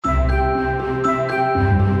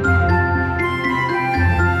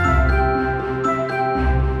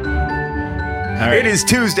right. It is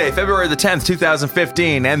Tuesday, February the 10th,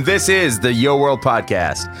 2015, and this is the Yo World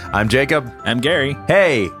Podcast. I'm Jacob. I'm Gary.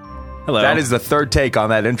 Hey. Hello. That is the third take on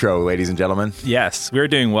that intro, ladies and gentlemen. Yes, we're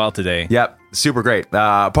doing well today. Yep, super great.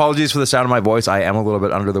 Apologies for the sound of my voice. I am a little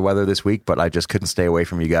bit under the weather this week, but I just couldn't stay away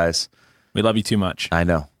from you guys. We love you too much. I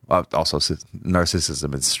know. Also,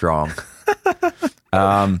 narcissism is strong.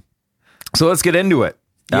 So let's get into it.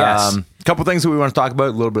 Yes. A couple things that we want to talk about,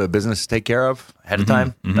 a little bit of business to take care of ahead of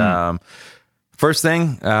time. First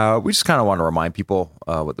thing, we just kind of want to remind people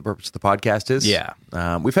what the purpose of the podcast is. Yeah.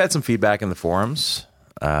 We've had some feedback in the forums,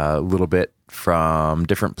 a little bit from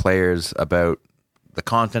different players about the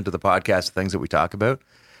content of the podcast, the things that we talk about.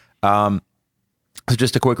 So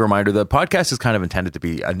just a quick reminder, the podcast is kind of intended to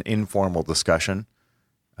be an informal discussion,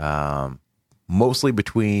 mostly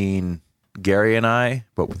between Gary and I,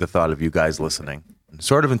 but with the thought of you guys listening.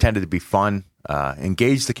 Sort of intended to be fun,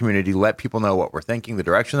 engage the community, let people know what we're thinking, the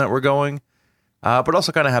direction that we're going, but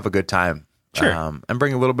also kind of have a good time. Sure. And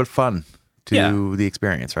bring a little bit of fun to the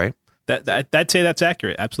experience, right? I'd say that's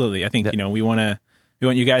accurate. Absolutely. I think, we want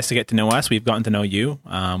you guys to get to know us. We've gotten to know you.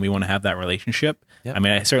 We want to have that relationship. Yep. I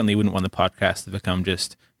mean, I certainly wouldn't want the podcast to become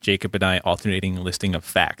just Jacob and I alternating a listing of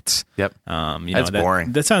facts. Yep. That's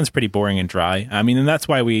boring. That sounds pretty boring and dry. I mean, and that's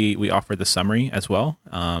why we offer the summary as well,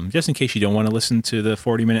 just in case you don't want to listen to the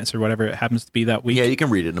 40 minutes or whatever it happens to be that week. Yeah, you can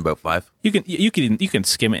read it in about 5. You can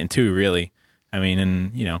skim it in 2, really. I mean,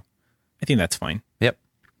 and I think that's fine. Yep.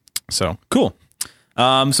 So cool.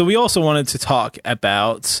 So we also wanted to talk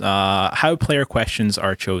about how player questions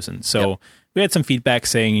are chosen. So we had some feedback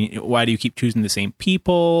saying, why do you keep choosing the same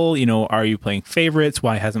people? Are you playing favorites?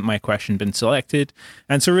 Why hasn't my question been selected?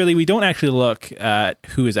 And so really, we don't actually look at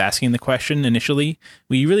who is asking the question initially.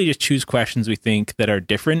 We really just choose questions we think that are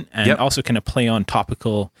different and also kind of play on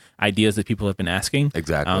topical ideas that people have been asking.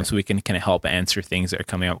 Exactly. So we can kind of help answer things that are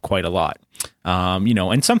coming out quite a lot.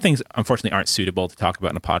 And some things unfortunately aren't suitable to talk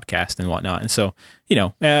about in a podcast and whatnot. And so,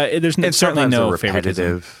 there's certainly no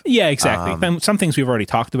favoritism. Yeah, exactly. Some things we've already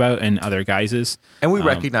talked about in other guises. And we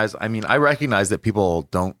recognize, I recognize that people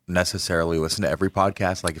don't necessarily listen to every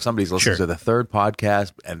podcast. Like if somebody's listening to the third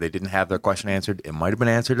podcast and they didn't have their question answered, it might have been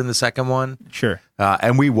answered in the second one. Sure.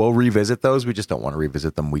 And we will revisit those. We just don't want to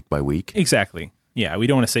revisit them week by week. Exactly. Yeah, we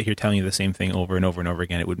don't want to sit here telling you the same thing over and over and over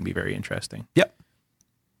again. It wouldn't be very interesting. Yep.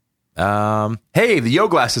 Hey, the Yo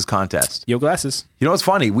Glasses contest. Yo Glasses. You know what's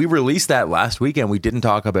funny? We released that last week and we didn't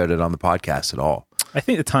talk about it on the podcast at all. I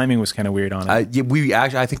think the timing was kind of weird on it.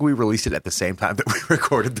 I think we released it at the same time that we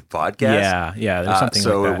recorded the podcast. Yeah, there's something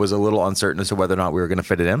so like that. It was a little uncertain as to whether or not we were going to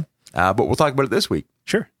fit it in. But we'll talk about it this week.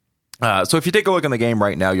 Sure. So if you take a look in the game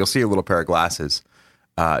right now, you'll see a little pair of glasses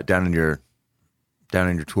down in your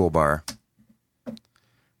toolbar.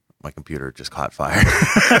 My computer just caught fire.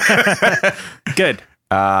 Good.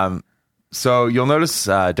 So you'll notice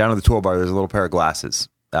down in the toolbar, there's a little pair of glasses.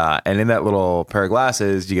 And in that little pair of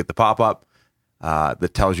glasses, you get the pop-up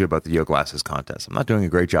that tells you about the Yo Glasses contest. I'm not doing a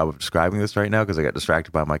great job of describing this right now because I got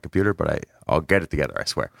distracted by my computer, but I'll get it together, I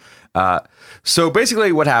swear. So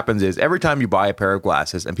basically what happens is every time you buy a pair of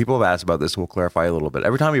glasses, and people have asked about this, we'll clarify a little bit.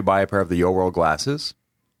 Every time you buy a pair of the Yo World glasses,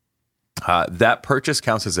 that purchase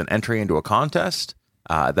counts as an entry into a contest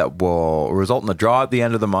that will result in a draw at the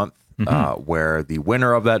end of the month, where the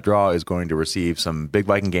winner of that draw is going to receive some Big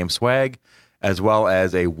Viking Game swag, as well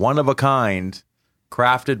as a one-of-a-kind,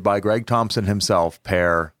 crafted by Greg Thompson himself,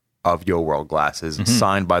 pair of Yo World glasses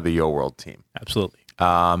signed by the Yo World team. Absolutely.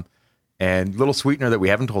 And little sweetener that we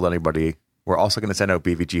haven't told anybody, we're also going to send out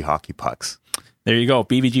BVG hockey pucks. There you go.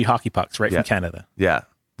 BVG hockey pucks from Canada. Yeah.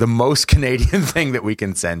 The most Canadian thing that we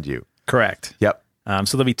can send you. Correct. Yep.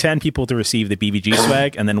 So there'll be 10 people to receive the BVG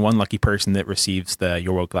swag and then one lucky person that receives the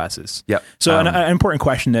Yo World glasses. Yep. So an important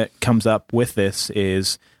question that comes up with this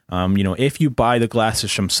is, if you buy the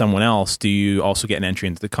glasses from someone else, do you also get an entry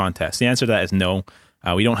into the contest? The answer to that is no.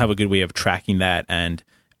 We don't have a good way of tracking that, and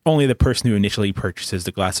only the person who initially purchases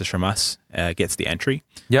the glasses from us gets the entry.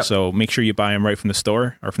 Yep. So make sure you buy them right from the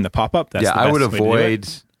store or from the pop-up. That's the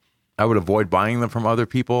best I would avoid buying them from other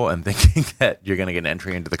people and thinking that you're going to get an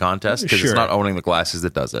entry into the contest because it's not owning the glasses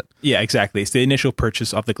that does it. Yeah, exactly. It's the initial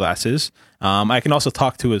purchase of the glasses. I can also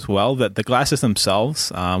talk to as well that the glasses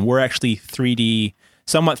themselves were actually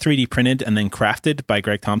somewhat 3D printed and then crafted by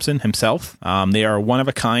Greg Thompson himself. They are one of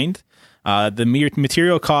a kind. The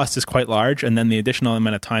material cost is quite large, and then the additional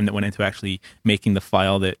amount of time that went into actually making the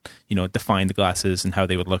file that defined the glasses and how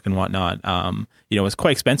they would look and whatnot, was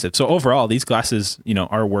quite expensive. So overall, these glasses,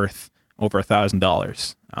 are worth over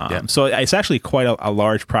 $1,000. So it's actually quite a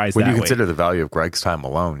large prize. When you consider the value of Greg's time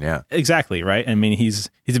alone, yeah, exactly right. I mean, he's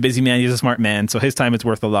a busy man, he's a smart man, so his time is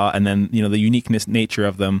worth a lot, and then the uniqueness nature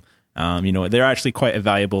of them. They're actually quite a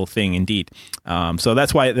valuable thing indeed. So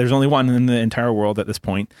that's why there's only one in the entire world at this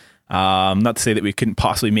point. Not to say that we couldn't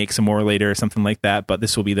possibly make some more later or something like that, but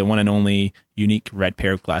this will be the one and only unique red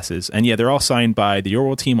pair of glasses. And yeah, they're all signed by the Your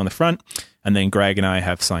World team on the front, and then Greg and I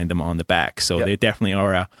have signed them on the back. So they definitely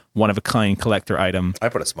are a one-of-a-kind collector item. I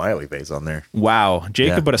put a smiley face on there. Wow.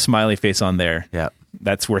 Jacob put a smiley face on there. Yeah.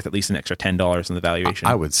 That's worth at least an extra $10 in the valuation.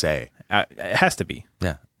 I would say. It has to be.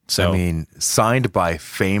 Yeah. So, I mean, signed by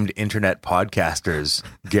famed internet podcasters,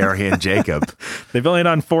 Gary and Jacob. They've only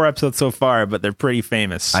done 4 episodes so far, but they're pretty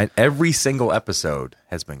famous. Every single episode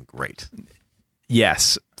has been great.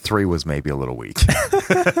 Yes. 3 was maybe a little weak.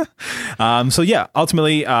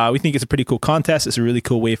 Ultimately, we think it's a pretty cool contest. It's a really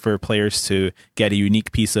cool way for players to get a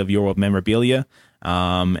unique piece of Your World memorabilia.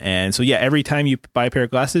 Every time you buy a pair of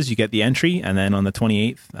glasses, you get the entry. And then on the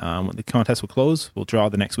 28th, when the contest will close, we'll draw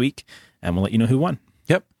the next week and we'll let you know who won.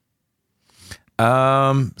 Yep.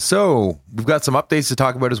 So we've got some updates to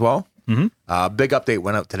talk about as well. Mm-hmm. Big update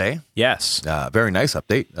went out today. Yes. Very nice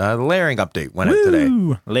update. The layering update went out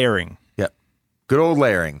today. Layering. Yep. Good old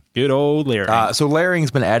layering. Good old layering. So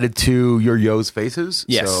layering's been added to your Yo's faces.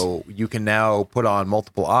 Yes. So you can now put on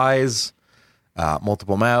multiple eyes,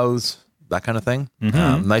 multiple mouths, that kind of thing.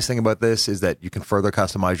 Mm-hmm. Nice thing about this is that you can further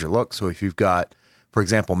customize your look. So if you've got, for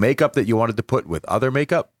example, makeup that you wanted to put with other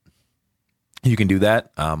makeup, you can do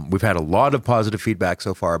that. We've had a lot of positive feedback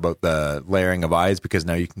so far about the layering of eyes because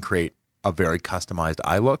now you can create a very customized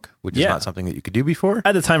eye look, which is not something that you could do before.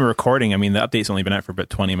 At the time of recording, I mean, the update's only been out for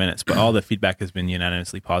about 20 minutes, but all the feedback has been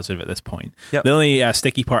unanimously positive at this point. Yep. The only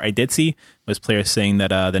sticky part I did see was players saying that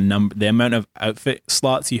the amount of outfit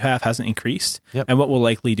slots you have hasn't increased. Yep. And what we'll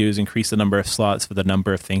likely do is increase the number of slots for the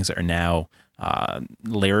number of things that are now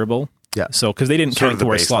layerable. Yeah. So, because they didn't Sort count of the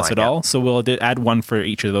towards slots baseline, at all. So, we'll add one for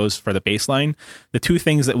each of those for the baseline. The 2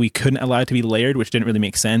 things that we couldn't allow to be layered, which didn't really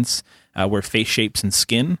make sense, were face shapes and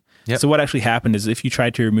skin. Yep. So, what actually happened is if you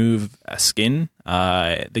tried to remove a skin,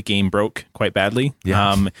 the game broke quite badly.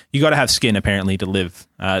 Yeah. You got to have skin, apparently, to live.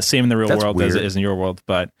 Same in the real That's world weird. as it is in your world,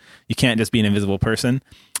 but you can't just be an invisible person.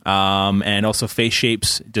 And also face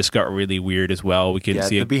shapes just got really weird as well. We couldn't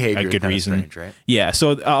see the behavior a good is kinda reason. strange, right? Yeah,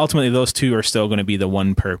 so ultimately those 2 are still going to be the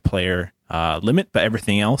 1 per player limit, but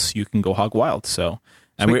everything else you can go hog wild. So,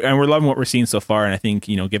 and we're loving what we're seeing so far. And I think,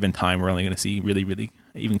 given time, we're only going to see really, really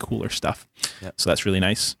even cooler stuff. Yep. So that's really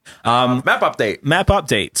nice. Map update. Map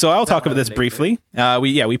update. So I'll talk about this briefly.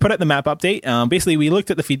 We put out the map update. Basically, we looked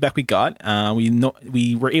at the feedback we got.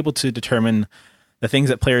 We were able to determine the things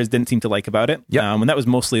that players didn't seem to like about it. Yep. And that was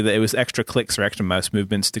mostly that it was extra clicks or extra mouse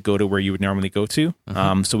movements to go to where you would normally go to.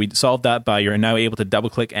 Mm-hmm. So we solved that by you're now able to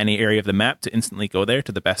double click any area of the map to instantly go there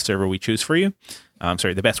to the best server we choose for you.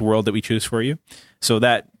 The best world that we choose for you. So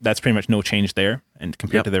that's pretty much no change there and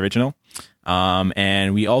compared to the original.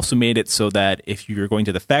 And we also made it so that if you're going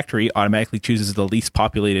to the factory, it automatically chooses the least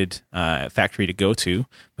populated factory to go to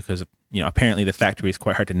because apparently the factory is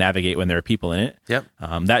quite hard to navigate when there are people in it. Yep.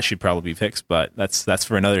 That should probably be fixed, but that's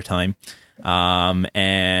for another time.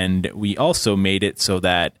 And we also made it so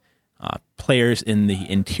that players in the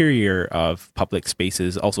interior of public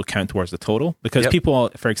spaces also count towards the total because people,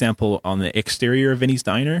 for example, on the exterior of Vinny's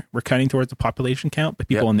Diner were counting towards the population count, but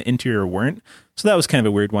people on the interior weren't. So that was kind of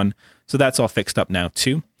a weird one. So that's all fixed up now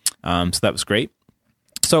too. So that was great.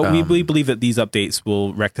 So we believe that these updates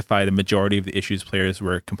will rectify the majority of the issues players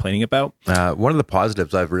were complaining about. One of the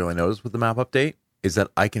positives I've really noticed with the map update is that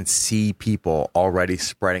I can see people already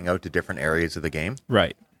spreading out to different areas of the game.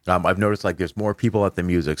 Right. I've noticed there's more people at the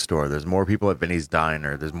music store. There's more people at Vinny's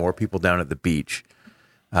Diner. There's more people down at the beach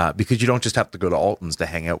because you don't just have to go to Alton's to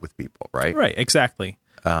hang out with people, right? Right, exactly.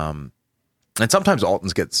 And sometimes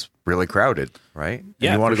Alton's gets really crowded, right? And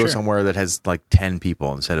Yeah, you want to for go sure. somewhere that has 10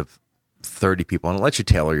 people instead of 30 people, and it lets you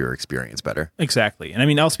tailor your experience better. Exactly. And I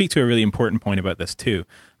mean, I'll speak to a really important point about this too.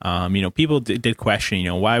 People did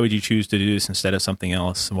question, why would you choose to do this instead of something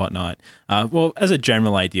else and whatnot? Well, as a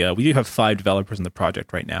general idea, we do have 5 developers in the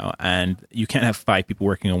project right now, and you can't have 5 people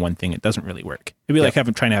working on one thing. It doesn't really work. It'd be like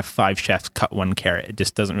trying to have 5 chefs cut one carrot. It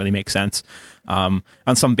just doesn't really make sense. On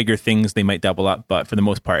some bigger things, they might double up, but for the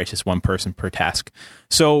most part, it's just one person per task.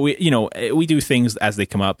 So we do things as they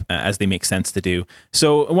come up, as they make sense to do.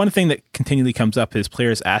 So one thing that continually comes up is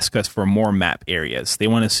players ask us for more map areas. They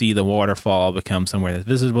want to see the waterfall become somewhere that's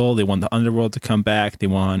visible. They want the underworld to come back. They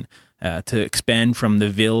want to expand from the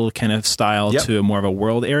Ville kind of style to a more of a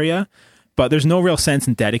world area. But there's no real sense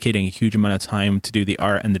in dedicating a huge amount of time to do the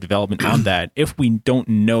art and the development on that if we don't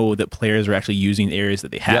know that players are actually using the areas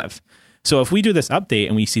that they have. So if we do this update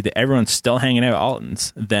and we see that everyone's still hanging out at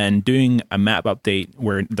Alton's, then doing a map update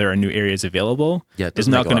where there are new areas available is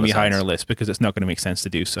not going to be high on our list because it's not going to make sense to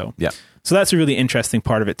do so. Yeah. So that's a really interesting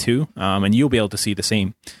part of it too, and you'll be able to see the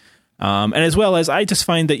same. And as well as I just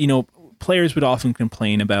find that, players would often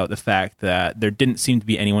complain about the fact that there didn't seem to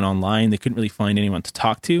be anyone online. They couldn't really find anyone to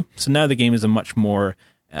talk to. So now the game is a much more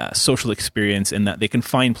social experience in that they can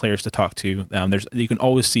find players to talk to. You can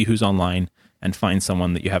always see who's online and find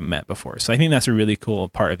someone that you haven't met before. So I think that's a really cool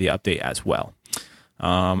part of the update as well.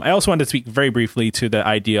 I also wanted to speak very briefly to the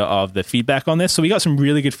idea of the feedback on this. So we got some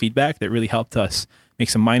really good feedback that really helped us make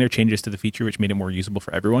some minor changes to the feature, which made it more usable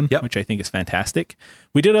for everyone, which I think is fantastic.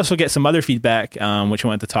 We did also get some other feedback, which I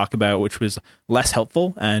wanted to talk about, which was less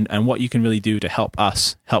helpful and what you can really do to help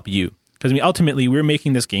us help you. Because ultimately, we're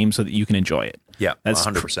making this game so that you can enjoy it. Yeah, that's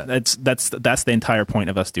 100%. That's the entire point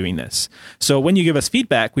of us doing this. So when you give us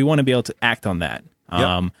feedback, we want to be able to act on that.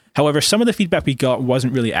 However, some of the feedback we got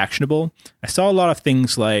wasn't really actionable. I saw a lot of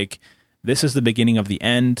things like, this is the beginning of the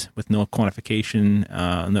end with no quantification,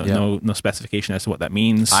 no specification as to what that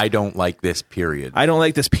means. I don't like this period. I don't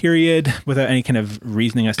like this period without any kind of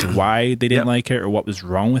reasoning as to why they didn't like it or what was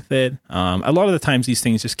wrong with it. A lot of the times these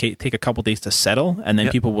things just take a couple days to settle, and then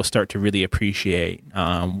people will start to really appreciate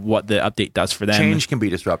what the update does for them. Change can be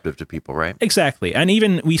disruptive to people, right? Exactly. And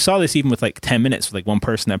even we saw this even with like 10 minutes, like one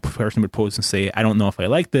person would pose and say, I don't know if I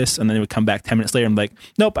like this. And then they would come back 10 minutes later and be like,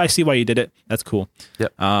 nope, I see why you did it. That's cool.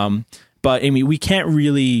 Yep. But I mean, we can't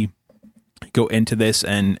really go into this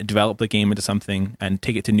and develop the game into something and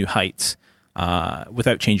take it to new heights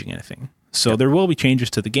without changing anything. So there will be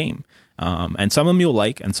changes to the game. And some of them you'll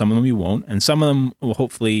like and some of them you won't. And some of them will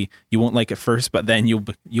hopefully you won't like at first, but then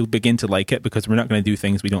you'll begin to like it because we're not going to do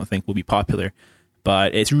things we don't think will be popular.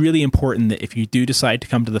 But it's really important that if you do decide to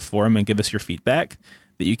come to the forum and give us your feedback,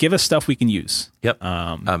 that you give us stuff we can use. Yep.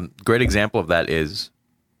 Great example of that is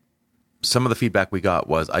some of the feedback we got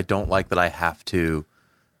was, I don't like that I have to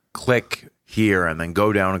click here and then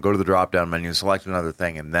go down and go to the drop-down menu, select another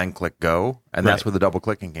thing, and then click go. And that's where the double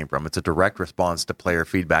clicking came from. It's a direct response to player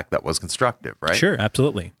feedback that was constructive, right? Sure,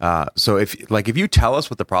 absolutely. So if you tell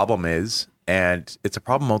us what the problem is, and it's a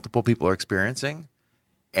problem multiple people are experiencing,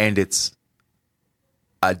 and it's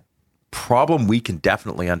a problem we can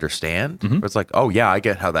definitely understand, where it's like, oh yeah, I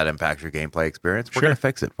get how that impacts your gameplay experience. We're going to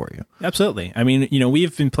fix it for you. Absolutely. I mean,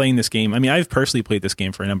 we've been playing this game. I mean, I've personally played this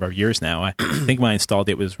game for a number of years now. I think my install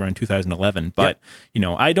date was around 2011, but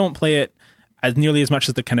I don't play it as nearly as much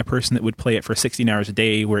as the kind of person that would play it for 16 hours a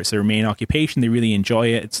day where it's their main occupation. They really enjoy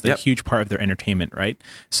it. It's a huge part of their entertainment, right?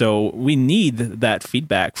 So we need that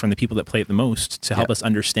feedback from the people that play it the most to help us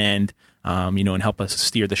understand and help us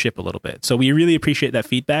steer the ship a little bit. So we really appreciate that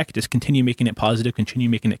feedback. Just continue making it positive, continue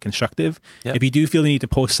making it constructive. Yep. If you do feel the need to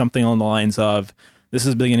post something along the lines of, this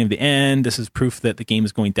is the beginning of the end, this is proof that the game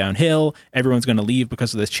is going downhill, everyone's going to leave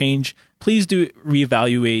because of this change, please do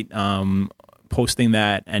reevaluate posting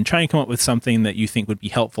that and try and come up with something that you think would be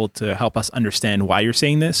helpful to help us understand why you're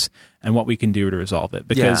saying this and what we can do to resolve it.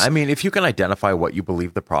 Because, I mean, if you can identify what you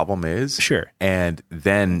believe the problem is, sure, and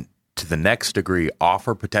then to the next degree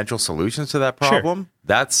offer potential solutions to that problem,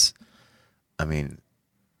 that's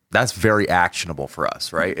very actionable for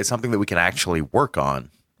us, right? It's something that we can actually work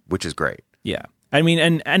on, which is great. Yeah. I mean,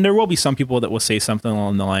 and there will be some people that will say something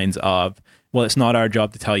along the lines of, well, it's not our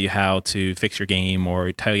job to tell you how to fix your game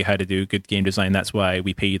or tell you how to do good game design. That's why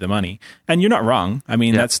we pay you the money. And you're not wrong. I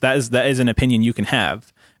mean, that is an opinion you can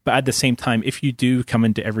have. But at the same time, if you do come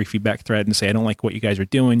into every feedback thread and say, I don't like what you guys are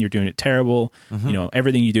doing, you're doing it terrible,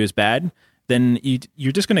 everything you do is bad, then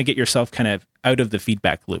you're just going to get yourself kind of out of the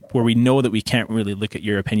feedback loop where we know that we can't really look at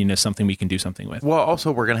your opinion as something we can do something with. Well,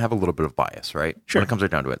 also, we're going to have a little bit of bias, right? Sure. When it comes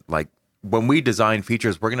right down to it. Like, when we design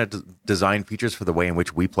features, we're going to design features for the way in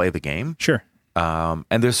which we play the game. Sure. And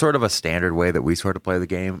there's sort of a standard way that we sort of play the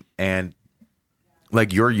game. And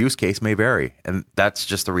like your use case may vary. And that's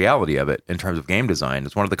just the reality of it in terms of game design.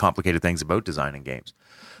 It's one of the complicated things about designing games.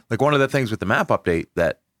 Like one of the things with the map update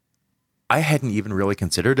that I hadn't even really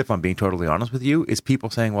considered, if I'm being totally honest with you, is people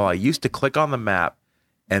saying, well, I used to click on the map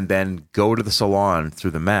and then go to the salon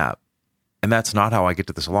through the map. And that's not how I get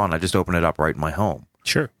to the salon. I just open it up right in my home.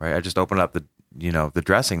 Sure. Right. I just open up the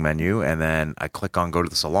dressing menu and then I click on go to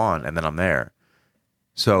the salon and then I'm there.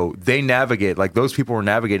 So they navigate, like those people were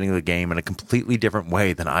navigating the game in a completely different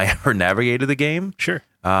way than I ever navigated the game. Sure.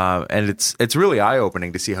 And it's really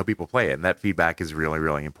eye-opening to see how people play it. And that feedback is really,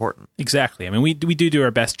 really important. Exactly. I mean, we do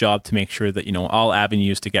our best job to make sure that, all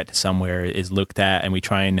avenues to get to somewhere is looked at, and we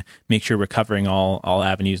try and make sure we're covering all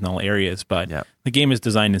avenues in all areas. But the game is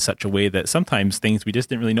designed in such a way that sometimes things we just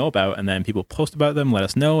didn't really know about, and then people post about them, let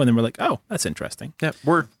us know, and then we're like, oh, that's interesting. Yeah,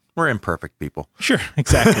 We're imperfect people. Sure,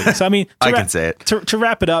 exactly. So, I mean, I can say it. To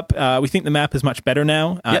wrap it up, we think the map is much better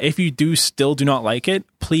now. If you still do not like it,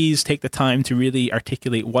 please take the time to really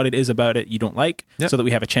articulate what it is about it you don't like so that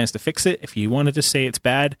we have a chance to fix it. If you wanted to say it's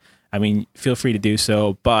bad, I mean, feel free to do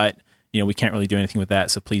so. But, we can't really do anything with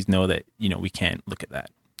that. So please know that, we can't look at that.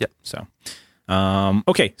 Yep. So,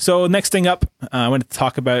 okay. So next thing up, I want to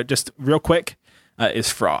talk about just real quick is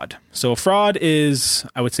fraud. So fraud is,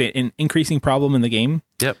 I would say, an increasing problem in the game.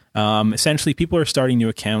 Yep. Essentially, people are starting new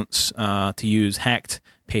accounts to use hacked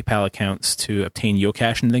PayPal accounts to obtain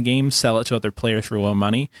Yocash in the game, sell it to other players for low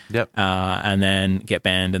money, and then get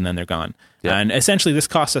banned, and then they're gone. Yep. And essentially, this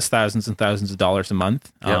costs us thousands and thousands of dollars a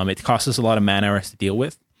month. It costs us a lot of man hours to deal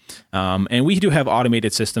with. And we do have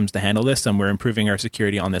automated systems to handle this, and we're improving our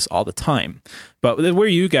security on this all the time. But where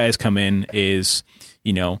you guys come in is,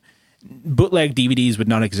 bootleg DVDs would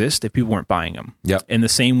not exist if people weren't buying them. Yep. In the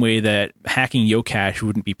same way that hacking Yocash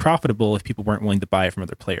wouldn't be profitable if people weren't willing to buy it from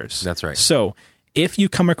other players. That's right. So if you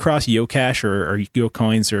come across Yocash or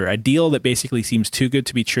YoCoins or a deal that basically seems too good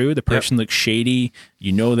to be true, the person looks shady,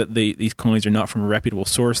 that these coins are not from a reputable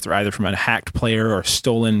source, they're either from a hacked player or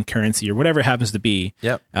stolen currency or whatever it happens to be,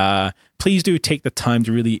 please do take the time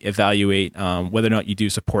to really evaluate whether or not you do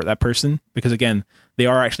support that person, because again, they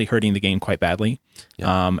are actually hurting the game quite badly.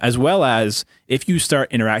 As well as if you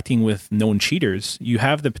start interacting with known cheaters, you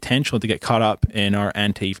have the potential to get caught up in our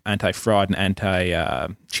anti-fraud and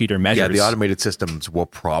anti-cheater measures. Yeah, the automated systems will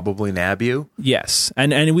probably nab you. Yes,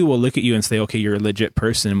 and we will look at you and say, okay, you're a legit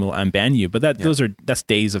person, and we'll unban you. But that's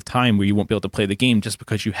days of time where you won't be able to play the game just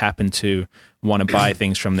because you happen to want to buy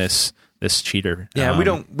things from this cheater. Yeah, we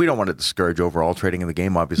don't want to discourage overall trading in the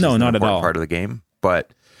game. Obviously, no, it's an not at important all. part of the game.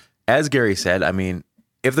 But as Gary said, I mean,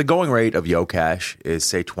 if the going rate of Yocash is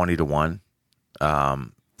say 20 to 1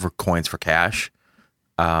 for coins for cash,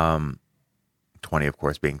 20 of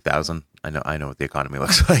course being 1,000. I know what the economy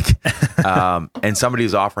looks like. And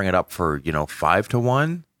somebody's offering it up for 5 to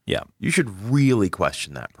 1. Yeah, you should really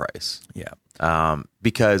question that price. Yeah.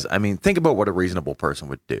 Because I mean, think about what a reasonable person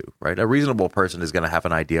would do, right? A reasonable person is going to have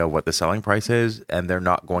an idea of what the selling price is, and they're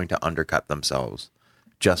not going to undercut themselves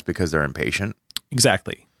just because they're impatient.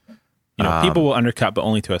 Exactly. People will undercut, but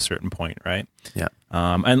only to a certain point, right? Yeah.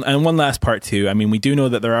 And one last part too. I mean, we do know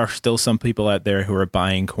that there are still some people out there who are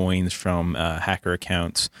buying coins from hacker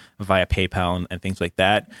accounts via PayPal and things like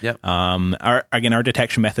that. Yep. Our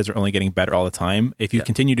detection methods are only getting better all the time. If you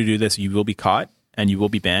continue to do this, you will be caught and you will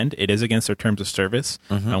be banned. It is against our terms of service,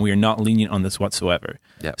 and we are not lenient on this whatsoever.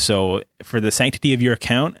 Yep. So for the sanctity of your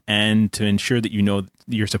account and to ensure that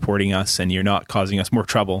you're supporting us and you're not causing us more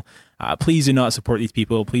trouble, please do not support these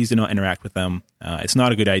people. Please do not interact with them. It's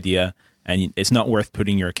not a good idea, and it's not worth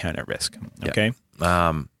putting your account at risk. Okay?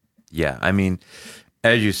 Yeah. I mean,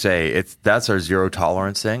 as you say, that's our zero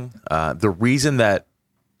tolerance thing. The reason that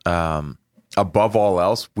above all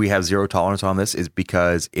else we have zero tolerance on this is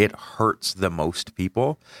because it hurts the most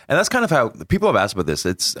people. And that's kind of how people have asked about this.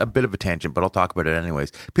 It's a bit of a tangent, but I'll talk about it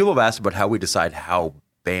anyways. People have asked about how we decide how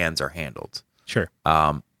bans are handled. Sure.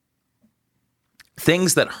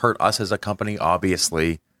 Things that hurt us as a company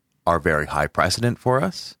obviously are very high precedent for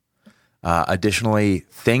us. Additionally,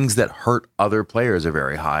 things that hurt other players are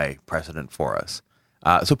very high precedent for us.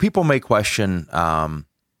 So people may question,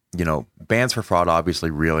 bans for fraud,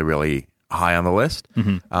 obviously really, really high on the list.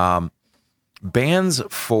 Bans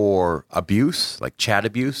for abuse, like chat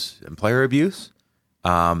abuse and player abuse,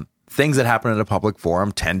 things that happen in a public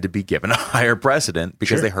forum tend to be given a higher precedent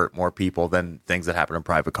because they hurt more people than things that happen in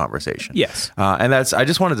private conversation. Yes. And I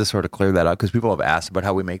just wanted to sort of clear that up because people have asked about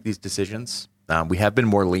how we make these decisions. We have been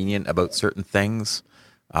more lenient about certain things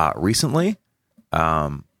recently,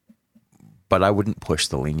 but I wouldn't push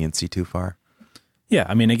the leniency too far. Yeah,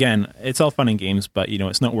 I mean, again, it's all fun and games, but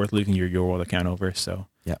it's not worth losing your World account over. So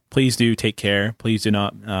please do take care. Please do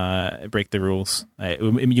not break the rules.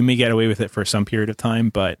 You may get away with it for some period of time,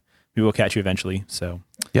 but we will catch you eventually. So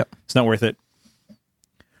it's not worth it.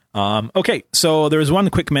 Okay, so there was one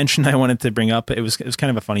quick mention I wanted to bring up. It was kind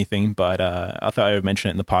of a funny thing, but I thought I would mention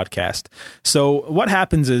it in the podcast. So what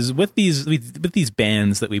happens is with these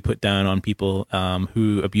bans that we put down on people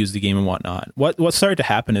who abuse the game and whatnot, what started to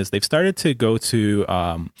happen is they've started to go to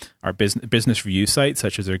our business review sites,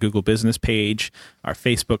 such as our Google Business page, our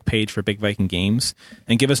Facebook page for Big Viking Games,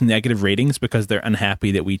 and give us negative ratings because they're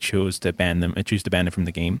unhappy that we choose to ban them from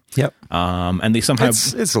the game. Yep. And they somehow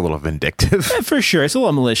it's a little vindictive. For sure, it's a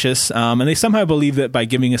little malicious. And they somehow believe that by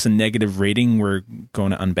giving us a negative rating, we're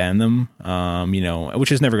going to unban them,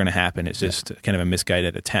 which is never going to happen. It's just kind of a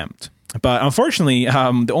misguided attempt. But unfortunately,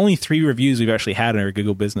 the only 3 reviews we've actually had on our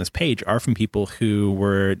Google Business page are from people who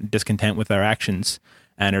were discontent with our actions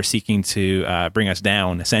and are seeking to bring us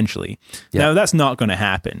down, essentially. Yeah. Now, that's not going to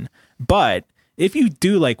happen. But if you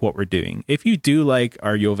do like what we're doing, if you do like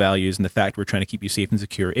our Yo values and the fact we're trying to keep you safe and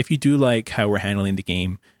secure, if you do like how we're handling the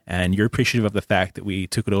game and you're appreciative of the fact that we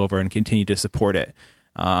took it over and continue to support it,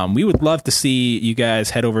 we would love to see you guys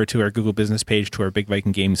head over to our Google business page, to our Big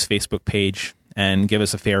Viking Games Facebook page, and give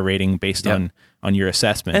us a fair rating based on your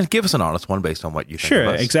assessment. And give us an honest one based on what you think Sure,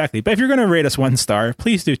 of us. exactly. But if you're going to rate us 1 star,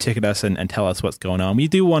 please do ticket us and tell us what's going on. We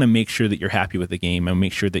do want to make sure that you're happy with the game and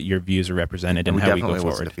make sure that your views are represented and how we go definitely listen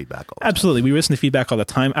forward. to feedback all the time. Absolutely. We listen to feedback all the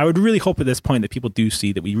time. I would really hope at this point that people do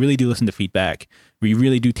see that we really do listen to feedback. We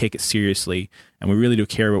really do take it seriously, and we really do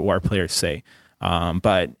care about what our players say.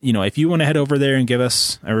 But, if you want to head over there and give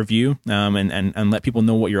us a review and let people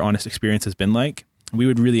know what your honest experience has been like, we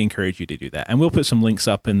would really encourage you to do that. And we'll put some links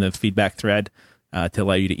up in the feedback thread to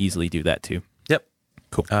allow you to easily do that too. Yep.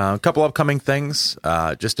 Cool. A couple upcoming things,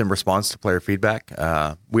 just in response to player feedback.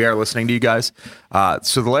 We are listening to you guys.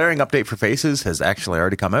 So the layering update for Faces has actually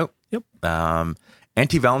already come out. Yep.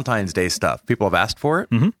 Anti-Valentine's Day stuff. People have asked for it.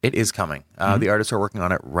 Mm-hmm. It is coming. The artists are working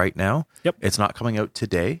on it right now. Yep. It's not coming out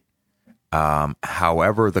today.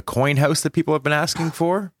 However, the coin house that people have been asking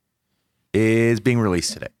for is being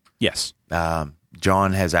released today. Yes.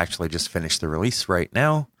 John has actually just finished the release right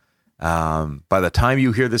now. By the time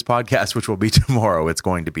you hear this podcast, which will be tomorrow, it's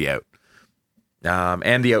going to be out.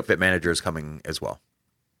 And the outfit manager is coming as well.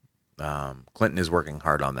 Clinton is working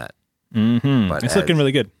hard on that. Mm-hmm. But It's looking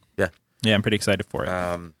really good. Yeah. Yeah, I'm pretty excited for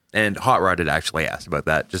it. And Hot Rod had actually asked about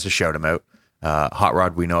that, just to shout him out. Hot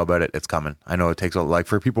Rod, we know about it. It's coming. I know it takes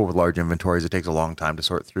for people with large inventories, it takes a long time to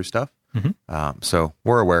sort through stuff. Mm-hmm. So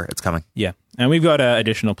we're aware it's coming. Yeah. And we've got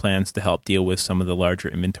additional plans to help deal with some of the larger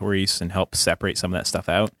inventories and help separate some of that stuff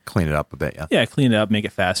out. Clean it up a bit, yeah. Yeah, clean it up, make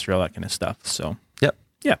it faster, all that kind of stuff. So, Yep.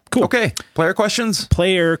 yeah, cool. Okay, player questions?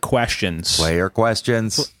 Player questions. Player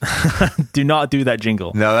questions. Do not do that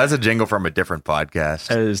jingle. No, that's a jingle from a different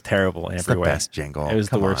podcast. It was terrible in It's every the way. best jingle. It was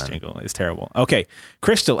Come the worst on. jingle. It's terrible. Okay.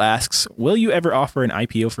 Crystal asks, will you ever offer an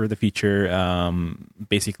IPO for the future,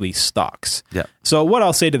 basically stocks? Yeah. So what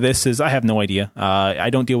I'll say to this is I have no idea.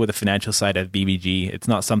 I don't deal with the financial side of BBG. It's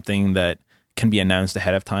not something that can be announced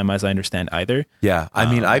ahead of time, as I understand either. Yeah, I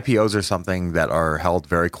mean, IPOs are something that are held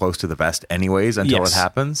very close to the vest anyways until Yes. it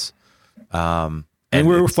happens. And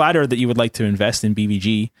we're flattered that you would like to invest in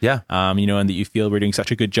BBG. Yeah. And that you feel we're doing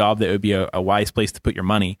such a good job that it would be a wise place to put your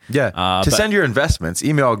money. Yeah. Send your investments,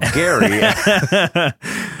 email Gary.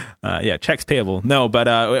 Yeah, checks payable. No,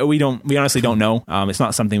 but we honestly don't know. It's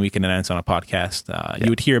not something we can announce on a podcast. You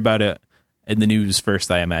would hear about it in the news first,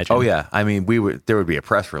 I imagine. Oh yeah, I mean, there would be a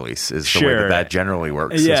press release. Is the way Sure. that generally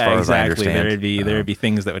works. Yeah, as far exactly. as I understand, There would be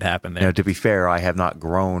things that would happen there. to be fair, I have not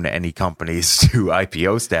grown any companies to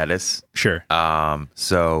IPO status. Sure.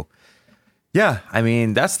 So yeah, I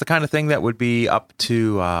mean, that's the kind of thing that would be up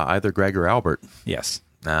to either Greg or Albert. Yes.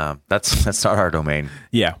 That's not our domain.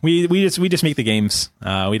 Yeah. We just make the games.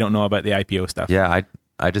 We don't know about the IPO stuff. Yeah,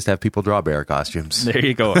 I just have people draw bear costumes. There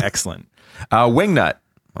you go. Excellent. Wingnut.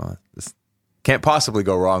 Well, this can't possibly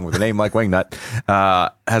go wrong with a name like Wingnut.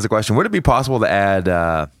 Has a question. Would it be possible to add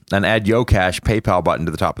an Add YoCash PayPal button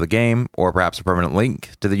to the top of the game, or perhaps a permanent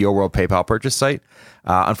link to the Yo World PayPal purchase site?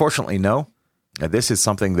 Unfortunately, no. This is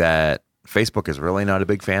something that Facebook is really not a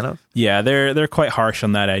big fan of. Yeah, they're quite harsh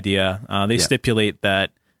on that idea. They stipulate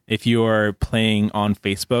that if you're playing on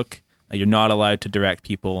Facebook, you're not allowed to direct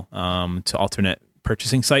people to alternate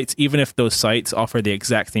purchasing sites, even if those sites offer the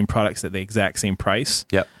exact same products at the exact same price.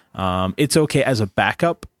 Yep. It's okay as a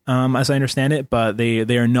backup, as I understand it, but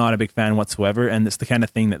they are not a big fan whatsoever, and it's the kind of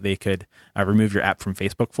thing that they could remove your app from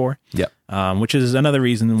Facebook for. Yep. Which is another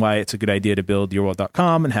reason why it's a good idea to build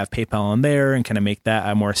yourworld.com and have PayPal on there and kind of make that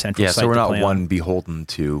a more central site. So we're to not play one on. beholden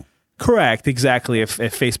to. Correct, exactly. If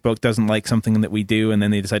Facebook doesn't like something that we do and then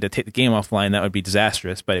they decide to take the game offline, that would be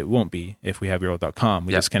disastrous, but it won't be if we have yourworld.com.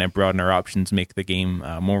 We just kind of broaden our options, make the game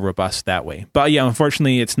more robust that way. But yeah,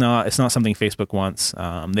 unfortunately, it's not something Facebook wants.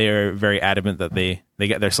 They're very adamant that they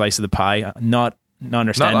get their slice of the pie, not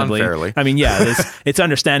understandably. Not unfairly. I mean, yeah, it's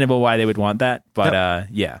understandable why they would want that, but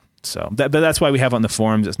yeah. So but that's why we have it on the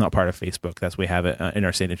forums. It's not part of Facebook. That's why we have it in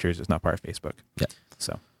our signatures. It's not part of Facebook. Yeah.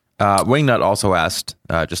 So. Wingnut also asked,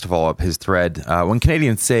 just to follow up his thread, when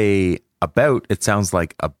Canadians say about, it sounds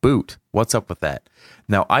like a boot. What's up with that?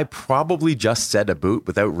 Now, I probably just said a boot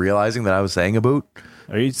without realizing that I was saying a boot.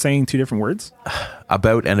 Are you saying two different words?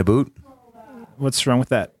 About and a boot? What's wrong with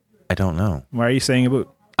that? I don't know. Why are you saying a boot?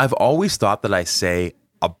 I've always thought that I say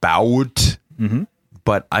about,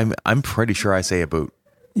 but I'm pretty sure I say a boot.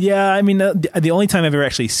 Yeah, I mean, the only time I've ever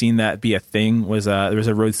actually seen that be a thing was there was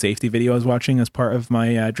a road safety video I was watching as part of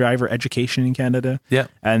my driver education in Canada. Yeah.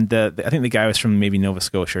 And I think the guy was from maybe Nova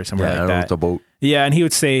Scotia or somewhere like that. The boat. Yeah, and he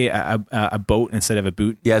would say a boat instead of a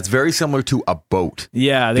boot. Yeah, it's very similar to a boat.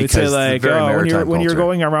 Yeah, they would say Because like, it's a very oh, maritime when you're culture.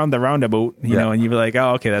 going around the roundabout, you know, and you'd be like,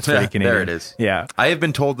 oh, okay, that's pretty Canadian. There it is. Yeah. I have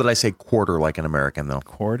been told that I say quarter like an American, though.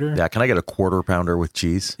 Quarter? Yeah, can I get a quarter pounder with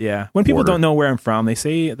cheese? Yeah. When people Quarter. don't know where I'm from, they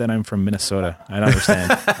say that I'm from Minnesota. I don't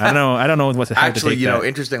understand. I don't know what's how Actually, to take you know, that.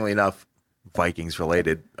 interestingly enough, Vikings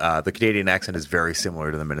related, the Canadian accent is very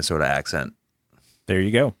similar to the Minnesota accent. There you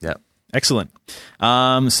go. Yeah. Excellent.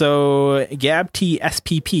 So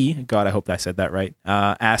GabTSPP, God, I hope I said that right,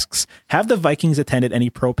 asks, have the Vikings attended any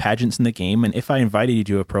pro pageants in the game? And if I invited you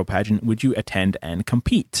to a pro pageant, would you attend and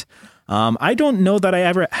compete? I don't know that I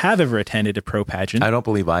have ever attended a pro pageant. I don't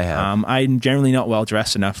believe I have. I'm generally not well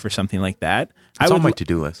dressed enough for something like that. It's on my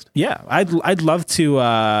to-do list. Yeah, I'd love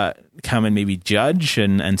to come and maybe judge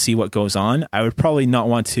and see what goes on. I would probably not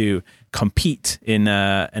want to compete in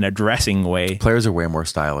a dressing way. Players are way more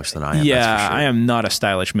stylish than I am. Yeah, that's for sure. I am not a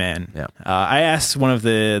stylish man. Yeah. I asked one of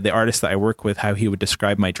the artists that I work with how he would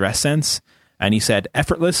describe my dress sense, and he said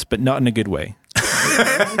effortless, but not in a good way.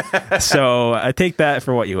 So I take that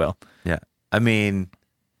for what you will. Yeah. I mean,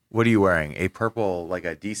 what are you wearing? A purple, like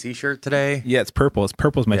a DC shirt today? Yeah, it's purple.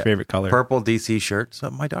 Purple's my Yeah. favorite color. Purple DC shirt. So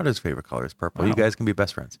my daughter's favorite color is purple. Wow. You guys can be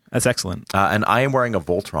best friends. That's excellent. And I am wearing a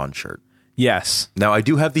Voltron shirt. Yes. Now, I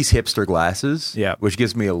do have these hipster glasses, Yeah. which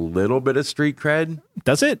gives me a little bit of street cred.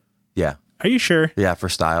 Does it? Yeah. Are you sure? Yeah, for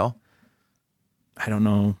style. I don't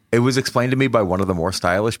know. It was explained to me by one of the more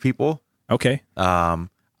stylish people. Okay.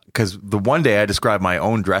 Because the one day I described my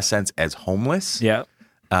own dress sense as homeless. Yeah.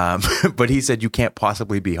 But he said you can't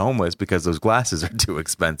possibly be homeless because those glasses are too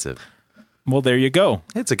expensive. Well, there you go.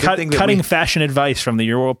 It's a good thing that cutting fashion advice from the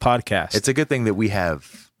Your World podcast. It's a good thing that we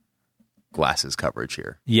have glasses coverage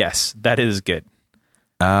here. Yes, that is good.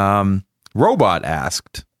 Robot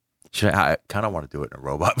asked, I kind of want to do it in a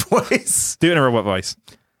robot voice. Do it in a robot voice.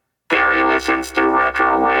 Barry listens to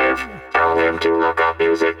Retrowave. Tell him to look up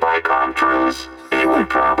music by Comtrues. He would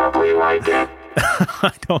probably like it.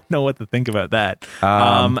 I don't know what to think about that.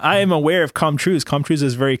 I am aware of Comtrues. Comtrues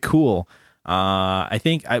is very cool. I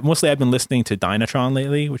think mostly I've been listening to Dynatron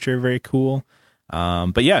lately, which are very cool.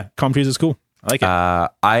 But yeah, Comtrues is cool. I like it.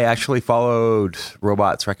 I actually followed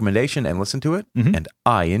Robot's recommendation and listened to it, and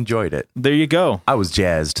I enjoyed it. There you go. I was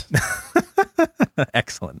jazzed.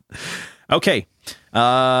 Excellent. Okay.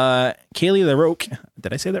 Kaylee LaRoque.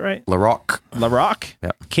 Did I say that right? LaRock. LaRoque?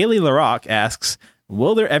 Yep. Kaylee LaRoque asks,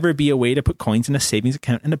 will there ever be a way to put coins in a savings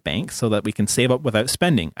account in a bank so that we can save up without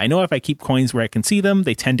spending? I know if I keep coins where I can see them,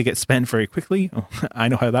 they tend to get spent very quickly. Oh, I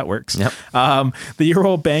know how that works. Yep. The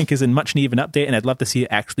Euro Bank is in much need of an update, and I'd love to see it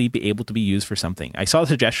actually be able to be used for something. I saw a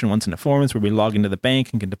suggestion once in the forums where we log into the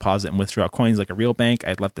bank and can deposit and withdraw coins like a real bank.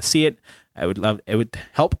 I'd love to see it. It would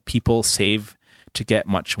help people save to get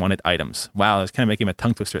much wanted items. Wow, that's kind of making a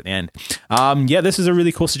tongue twister at the end. Yeah, this is a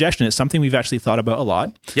really cool suggestion. It's something we've actually thought about a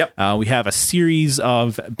lot. Yep. We have a series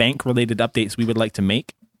of bank-related updates we would like to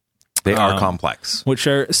make, They are complex. which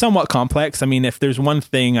are somewhat complex. I mean, if there's one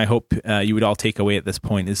thing I hope you would all take away at this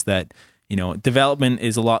point is that, you know, development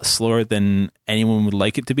is a lot slower than anyone would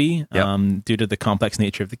like it to be, due to the complex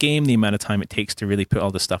nature of the game, the amount of time it takes to really put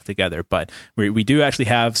all this stuff together. But we do actually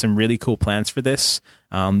have some really cool plans for this.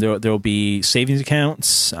 There will be savings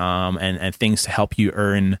accounts and things to help you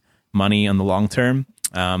earn money on the long term.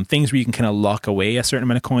 Things where you can kind of lock away a certain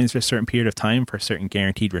amount of coins for a certain period of time for a certain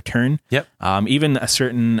guaranteed return. Yep. Even a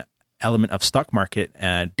certain element of stock market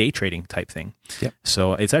day trading type thing. Yep.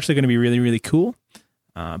 So it's actually going to be really, really cool.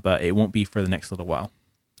 But it won't be for the next little while.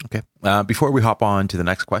 Okay. Before we hop on to the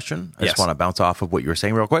next question, I Yes. just want to bounce off of what you were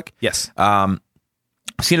saying real quick. Yes. I've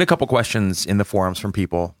seen a couple questions in the forums from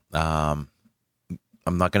people.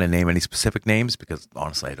 I'm not going to name any specific names because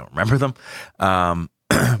honestly, I don't remember them.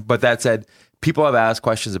 But that said, people have asked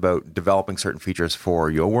questions about developing certain features for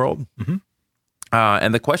Yo World. Mm-hmm.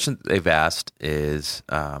 And the question they've asked is,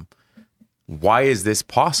 why is this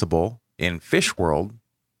possible in Fish World,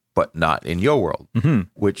 but not in Yo World? Mm-hmm.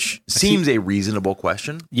 Which seems a reasonable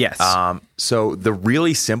question. Yes. So the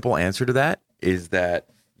really simple answer to that is that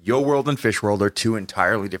Yo World and Fish World are two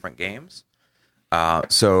entirely different games.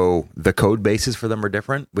 So the code bases for them are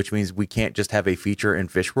different, which means we can't just have a feature in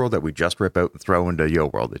Fish World that we just rip out and throw into Yo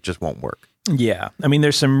World. It just won't work. Yeah. I mean,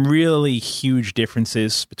 there's some really huge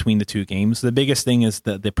differences between the two games. The biggest thing is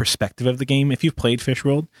the perspective of the game. If you've played Fish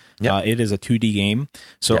World, it is a 2D game.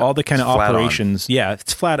 So all the kind of operations,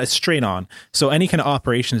 it's flat, it's straight on. So any kind of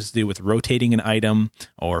operations to do with rotating an item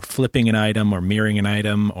or flipping an item or mirroring an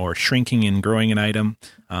item or shrinking and growing an item,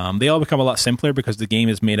 they all become a lot simpler because the game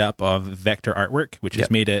is made up of vector artwork, which is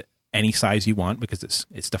made it any size you want because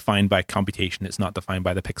it's defined by computation. It's not defined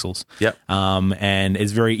by the pixels. Yep. And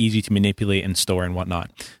it's very easy to manipulate and store and whatnot.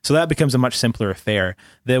 So that becomes a much simpler affair.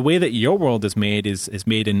 The way that Your World is made is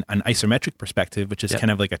made in an isometric perspective, which is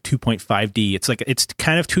kind of like a 2.5D. It's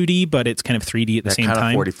kind of 2D, but it's kind of 3D at the same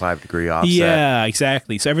time. Kind of 45-degree offset. Yeah,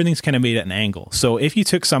 exactly. So everything's kind of made at an angle. So if you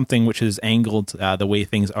took something which is angled the way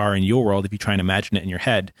things are in Your World, if you try and imagine it in your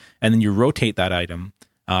head, and then you rotate that item,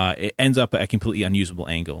 it ends up at a completely unusable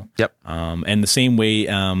angle. Yep. And the same way,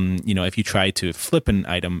 if you try to flip an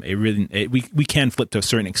item, we can flip to a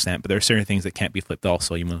certain extent, but there are certain things that can't be flipped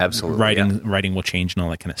also. Absolutely. Writing will change and all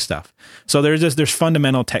that kind of stuff. So there's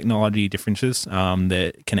fundamental technology differences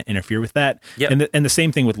that kind of interfere with that. Yep. And the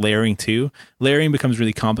same thing with layering too. Layering becomes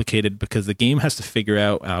really complicated because the game has to figure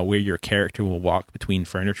out where your character will walk between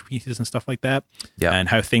furniture pieces and stuff like that. Yeah. And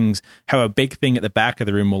how a big thing at the back of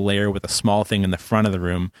the room will layer with a small thing in the front of the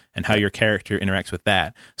room, and how your character interacts with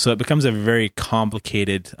that. So it becomes a very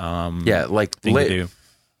complicated thing to do.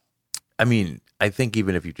 I mean, I think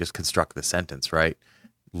even if you just construct the sentence, right?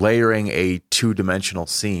 Layering a 2-dimensional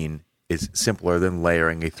scene is simpler than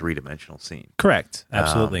layering a 3-dimensional scene. Correct.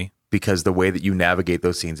 Absolutely. Because the way that you navigate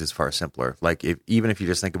those scenes is far simpler. Like even if you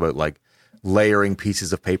just think about like layering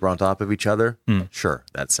pieces of paper on top of each other, sure,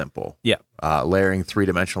 that's simple. Yeah. Layering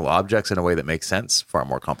 3-dimensional objects in a way that makes sense, far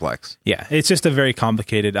more complex. Yeah, it's just a very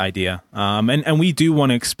complicated idea. And we do want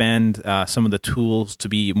to expand some of the tools to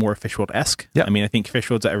be more Fish World-esque. Yep. I mean, I think Fish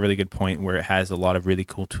World's at a really good point where it has a lot of really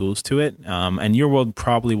cool tools to it. And Your World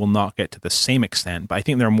probably will not get to the same extent, but I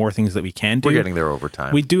think there are more things that we can do. We're getting there over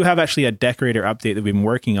time. We do have actually a decorator update that we've been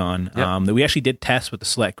working on that we actually did test with a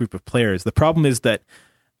select group of players. The problem is that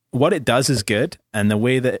what it does is good, and the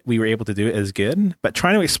way that we were able to do it is good, but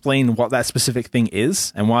trying to explain what that specific thing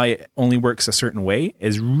is and why it only works a certain way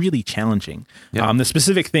is really challenging. Yeah. The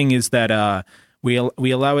specific thing is that we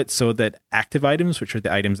allow it so that active items, which are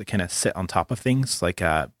the items that kind of sit on top of things, like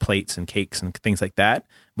plates and cakes and things like that,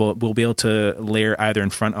 we'll be able to layer either in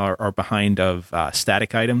front or behind of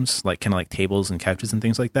static items, like kind of like tables and couches and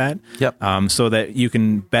things like that. Yep. So that you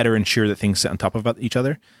can better ensure that things sit on top of each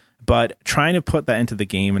other. But trying to put that into the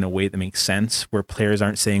game in a way that makes sense, where players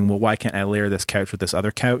aren't saying, well, why can't I layer this couch with this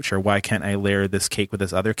other couch? Or why can't I layer this cake with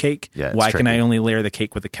this other cake? Yeah, why can I only layer the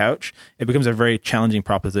cake with the couch? It becomes a very challenging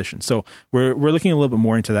proposition. So we're looking a little bit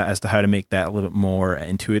more into that as to how to make that a little bit more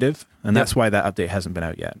intuitive. And that's why that update hasn't been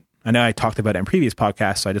out yet. I know I talked about it in previous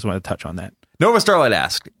podcasts, so I just wanted to touch on that. Nova Starlight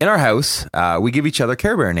asked, in our house, we give each other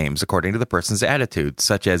Care Bear names according to the person's attitude,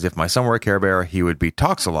 such as if my son were a Care Bear, he would be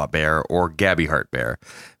Talks-a-Lot Bear or Gabby Heart Bear.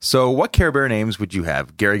 So what Care Bear names would you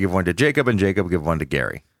have? Gary give one to Jacob, and Jacob give one to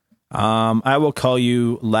Gary. I will call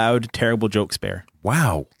you Loud Terrible Jokes Bear.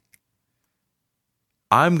 Wow.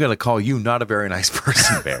 I'm going to call you Not a Very Nice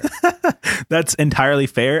Person Bear. That's entirely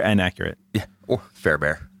fair and accurate. Yeah, or Fair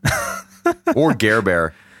Bear. Or Gare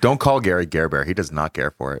Bear. Don't call Gary Gare Bear. He does not care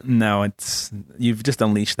for it. No, you've just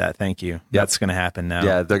unleashed that. Thank you. Yep. That's going to happen now.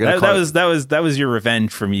 Yeah, they're going to that was your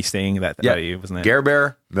revenge for me saying that about you, wasn't it? Gare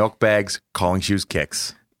Bear, milk bags, calling shoes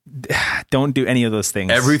kicks. Don't do any of those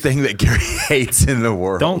things. Everything that Gary hates in the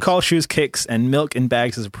world. Don't call shoes kicks, and milk in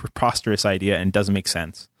bags is a preposterous idea and doesn't make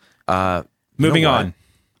sense. Moving on.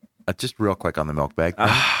 Just real quick on the milk bag thing.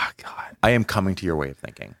 God. I am coming to your way of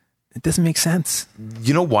thinking. It doesn't make sense.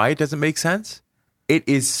 You know why it doesn't make sense? It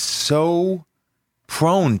is so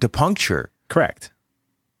prone to puncture. Correct.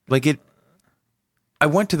 I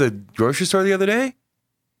went to the grocery store the other day.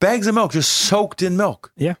 Bags of milk just soaked in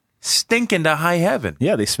milk. Yeah. Stinking to high heaven.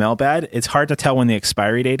 Yeah, they smell bad. It's hard to tell when the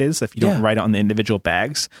expiry date is if you don't write it on the individual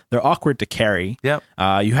bags. They're awkward to carry. Yep.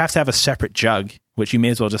 You have to have a separate jug, which you may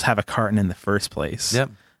as well just have a carton in the first place.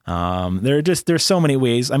 Yep. There's so many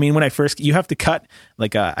ways. I mean, you have to cut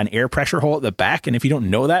like an air pressure hole at the back. And if you don't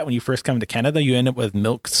know that when you first come to Canada, you end up with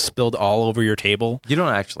milk spilled all over your table. You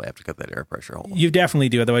don't actually have to cut that air pressure hole. You definitely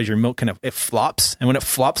do. Otherwise your milk it flops. And when it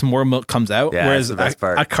flops, more milk comes out. Yeah, whereas that's the best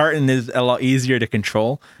part. A carton is a lot easier to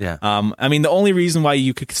control. Yeah. I mean, the only reason why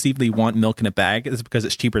you could conceivably want milk in a bag is because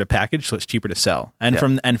it's cheaper to package. So it's cheaper to sell. And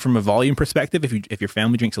from a volume perspective, if your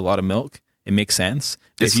family drinks a lot of milk, it makes sense.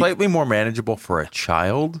 It's slightly more manageable for a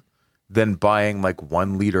child than buying like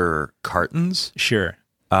 1 liter cartons. Sure.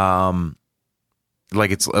 It's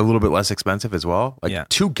a little bit less expensive as well.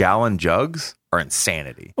 2 gallon jugs. are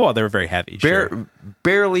insanity. Well, they were very heavy. Sure.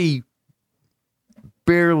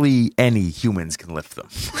 Barely any humans can lift them.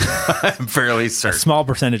 I'm fairly A certain. small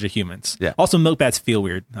percentage of humans. Yeah. Also, milk bags feel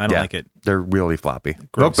weird. I don't like it. They're really floppy.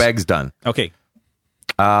 Gross. Milk bag's done. Okay.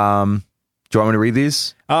 Do you want me to read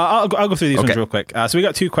these? I'll go through these Okay. ones real quick. So we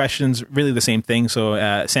got two questions, really the same thing. So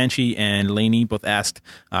Sanchi and Laney both asked,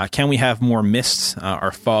 can we have more mists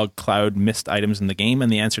or fog, cloud, mist items in the game?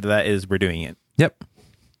 And the answer to that is we're doing it. Yep.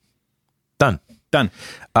 Done.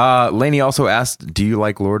 Lainey also asked, do you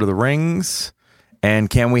like Lord of the Rings?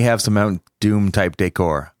 And can we have some Mount Doom type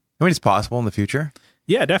decor? I mean, it's possible in the future.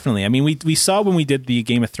 Yeah, definitely. I mean, we saw when we did the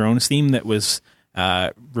Game of Thrones theme that was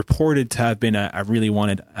reported to have been a really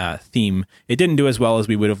wanted theme. It didn't do as well as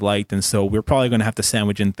we would have liked, and so we're probably going to have to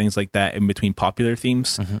sandwich in things like that in between popular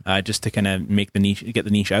themes, just to kind of make the niche, get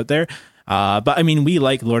the niche out there. But I mean, we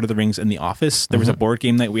like Lord of the Rings in the office. There was a board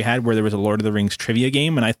game that we had where there was a Lord of the Rings trivia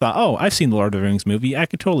game, and I thought, oh, I've seen the Lord of the Rings movie. I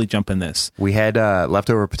could totally jump in this. We had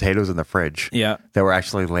leftover potatoes in the fridge. Yeah. That were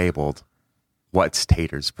actually labeled, "What's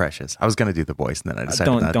taters precious?" I was going to do the voice, and then I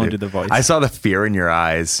decided don't do the voice. I saw the fear in your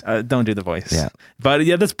eyes. Don't do the voice. Yeah. But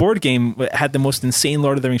yeah, this board game had the most insane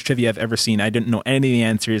Lord of the Rings trivia I've ever seen. I didn't know any of the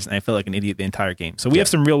answers, and I felt like an idiot the entire game. So we have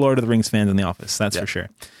some real Lord of the Rings fans in the office. That's for sure.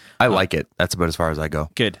 I like it. That's about as far as I go.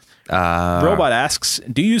 Good. Robot asks,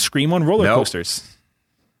 do you scream on roller Nope. coasters?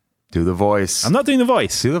 Do the voice. I'm not doing the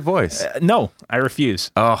voice. Do the voice. No, I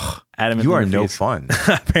refuse. Ugh. Adam, You are no refuse. fun.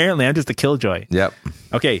 Apparently, I'm just a killjoy. Yep.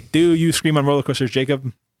 Okay, do you scream on roller coasters,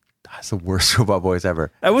 Jacob? That's the worst robot voice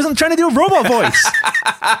ever. I wasn't trying to do a robot voice.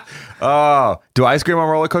 Oh, do I scream on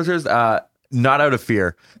roller coasters? Not out of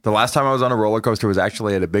fear. The last time I was on a roller coaster was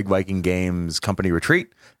actually at a Big Viking Games company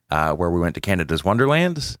retreat, where we went to Canada's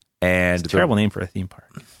Wonderland. And Terrible name for a theme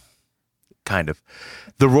park. kind of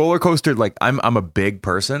the roller coaster. Like I'm a big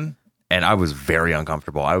person, and I was very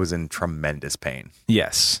uncomfortable. I was in tremendous pain.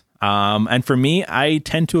 Yes. And for me, I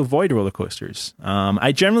tend to avoid roller coasters.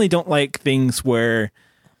 I generally don't like things where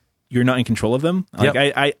you're not in control of them. Like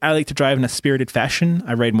Yep. I like to drive in a spirited fashion.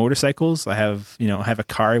 I ride motorcycles. I have a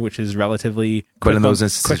car which is relatively quick, But in those on,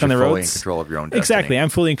 instances, quick on the you're fully in roads. control of your own destiny. Exactly. I'm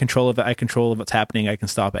fully in control of it. I control what's happening. I can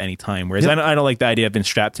stop at any time. Whereas I don't like the idea of being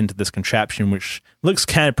strapped into this contraption, which looks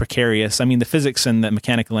kind of precarious. I mean, the physics and the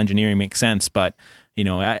mechanical engineering make sense, but in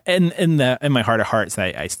my heart of hearts,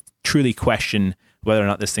 I truly question whether or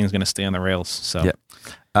not this thing's going to stay on the rails. So,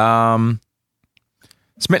 Yep.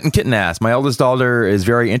 Smitten Kitten asks, my eldest daughter is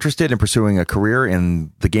very interested in pursuing a career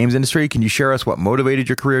in the games industry. Can you share us what motivated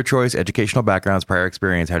your career choice, educational backgrounds, prior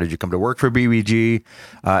experience? How did you come to work for BBG?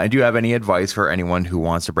 And do you have any advice for anyone who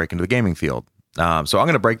wants to break into the gaming field? So I'm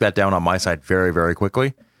going to break that down on my side very, very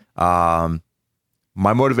quickly. My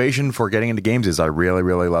motivation for getting into games is I really,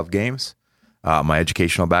 really love games. My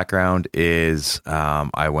educational background is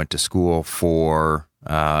I went to school for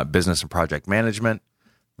business and project management.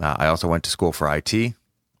 I also went to school for IT.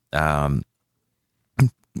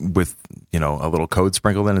 With a little code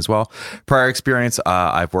sprinkled in as well. Prior experience,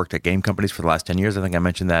 I've worked at game companies for the last 10 years. I think I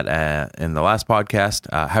mentioned that in the last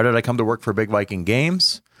podcast. How did I come to work for Big Viking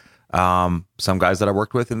Games? Some guys that I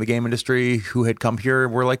worked with in the game industry who had come here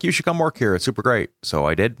were like, you should come work here. It's super great. So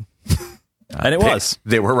I did. and it was.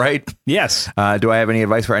 They were right. Yes. Do I have any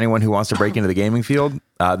advice for anyone who wants to break into the gaming field?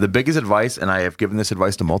 The biggest advice, and I have given this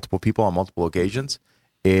advice to multiple people on multiple occasions,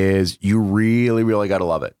 is you really, really got to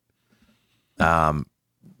love it.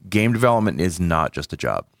 Game development is not just a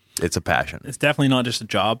job. It's a passion. It's definitely not just a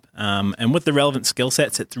job. And with the relevant skill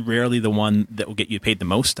sets, it's rarely the one that will get you paid the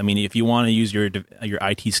most. I mean, if you want to use your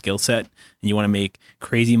IT skill set and you want to make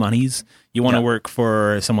crazy monies, you want to work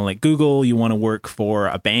for someone like Google, you want to work for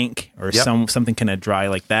a bank or something kind of dry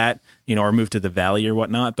like that, or move to the Valley or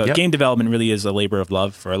whatnot. But game development really is a labor of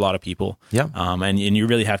love for a lot of people. Yeah. And you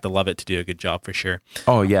really have to love it to do a good job for sure.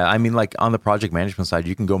 Oh, yeah. I mean, like on the project management side,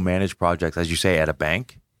 you can go manage projects, as you say, at a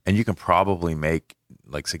bank, and you can probably make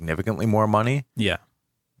like significantly more money. Yeah.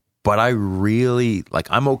 But I really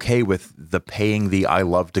I'm okay with the paying the I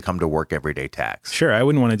love to come to work every day tax. Sure. I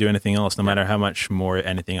wouldn't want to do anything else, no matter how much more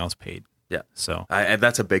anything else paid. Yeah. So And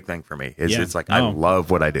that's a big thing for me. It's like, No. I love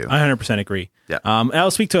what I do. I 100% agree. Yeah.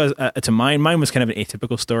 I'll speak to mine. Mine was kind of an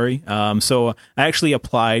atypical story. So I actually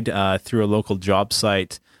applied through a local job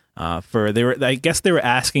site I guess they were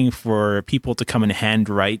asking for people to come and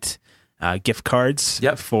handwrite gift cards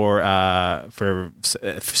for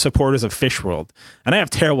supporters of Fish World. And I have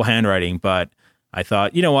terrible handwriting, but I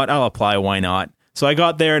thought, you know what, I'll apply. Why not? So I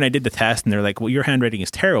got there and I did the test, and they're like, well, your handwriting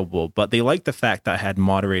is terrible. But they liked the fact that I had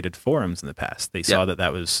moderated forums in the past. They saw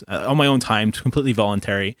that was on my own time, completely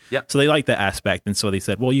voluntary. So they liked that aspect. And so they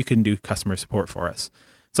said, well, you can do customer support for us.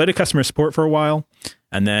 So I did customer support for a while.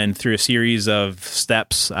 And then through a series of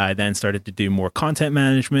steps, I then started to do more content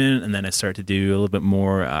management, and then I started to do a little bit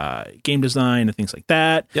more game design and things like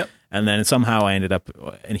that. Yep. And then somehow I ended up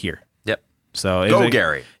in here. Yep. So Go,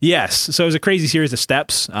 Gary. Yes. So it was a crazy series of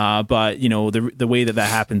steps. But the way that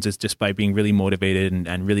happens is just by being really motivated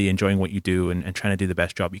and really enjoying what you do and trying to do the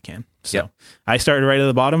best job you can. So Yep. I started right at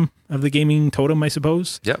the bottom of the gaming totem, I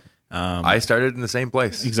suppose. Yep. I started in the same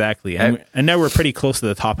place. Exactly. And now we're pretty close to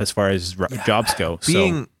the top as far as jobs go.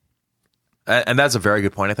 And that's a very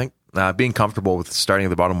good point, I think. Being comfortable with starting at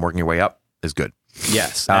the bottom, working your way up is good.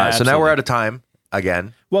 Yes. So now we're out of time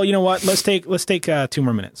again. Well, you know what? Let's take 2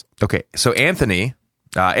 more minutes. Okay. So Anthony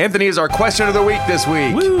is our question of the week this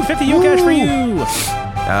week. Woo! 50 Yokash for you.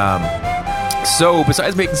 So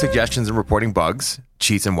besides making suggestions and reporting bugs,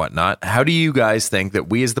 cheats and whatnot, how do you guys think that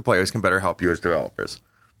we as the players can better help you as developers?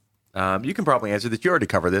 You can probably answer that. You already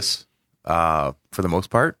cover this for the most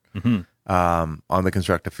part on the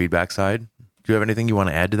constructive feedback side. Do you have anything you want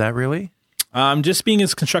to add to that, really? Just being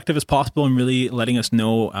as constructive as possible and really letting us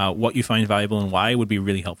know what you find valuable and why would be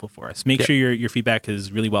really helpful for us. Make sure your feedback is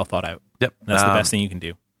really well thought out. Yep. That's the best thing you can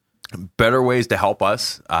do. Better ways to help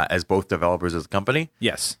us as both developers as a company.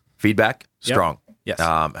 Yes. Feedback, strong. Yes.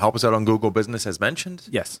 Help us out on Google Business as mentioned.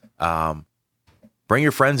 Yes. Bring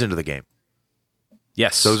your friends into the game.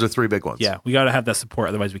 Yes. Those are 3 big ones. Yeah, we got to have that support,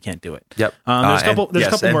 otherwise we can't do it. Yep. There's a couple more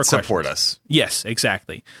questions. Support us. Yes,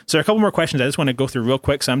 exactly. So there are a couple more questions I just want to go through real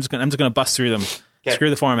quick. So I'm just gonna bust through them. Okay. Screw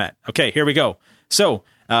the format. Okay, here we go. So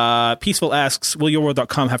Peaceful asks, will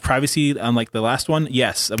yourworld.com have privacy unlike the last one?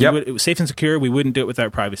 Yes. It was safe and secure. We wouldn't do it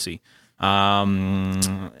without privacy.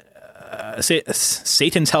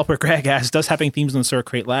 Satan's helper Greg asks, does having themes on the store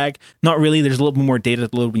create lag? Not really. There's a little bit more data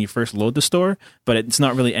to load when you first load the store, but it's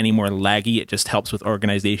not really any more laggy. It just helps with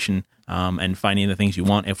organization and finding the things you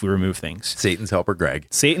want if we remove things. Satan's helper Greg.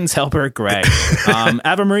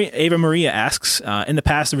 Ava Maria asks, in the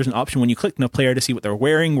past there was an option when you clicked on a player to see what they're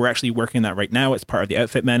wearing. We're actually working on that right now. It's part of the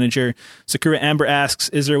outfit manager. Sakura Amber asks,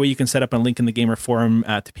 is there a way you can set up a link in the gamer forum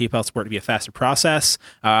to PayPal support to be a faster process?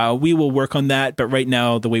 We will work on that, but right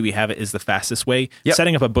now the way we have it is the fastest way. Yep.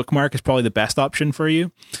 Setting up a bookmark is probably the best option for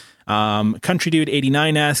you. Country Dude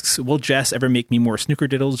 89 asks, will Jess ever make me more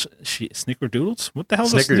snickerdoodles? Snickerdoodles? What the hell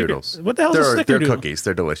is Snickerdoodles? What the hell is a snickerdoodle? They're cookies.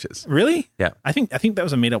 They're delicious. Really? Yeah. I think that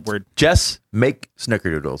was a made up word. Jess, make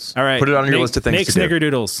snickerdoodles. All right. Put it on your list of things make to do.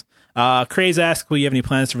 snickerdoodles. Craze asks, will you have any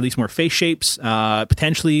plans to release more face shapes?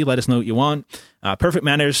 Potentially. Let us know what you want. Perfect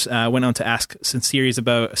Manners went on to ask a series of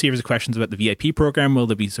questions about the VIP program. Will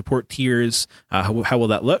there be support tiers? How will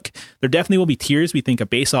that look? There definitely will be tiers. We think a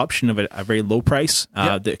base option of a very low price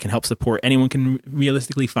that can help support anyone can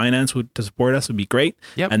realistically finance to support us would be great.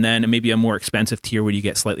 Yep. And then maybe a more expensive tier where you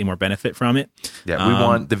get slightly more benefit from it. Yeah, we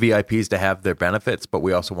want the VIPs to have their benefits, but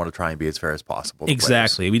we also want to try and be as fair as possible.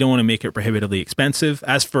 Exactly. We don't want to make it prohibitively expensive.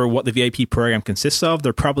 As for what the VIP program consists of,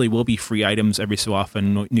 there probably will be free items every so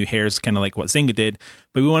often, new hairs, kind of like what Zynga did,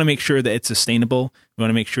 but we want to make sure that it's sustainable. We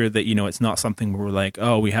want to make sure that, it's not something where we're like,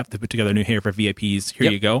 oh, we have to put together new hair for VIPs. Here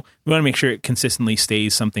you go. We want to make sure it consistently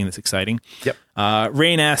stays something that's exciting. Yep.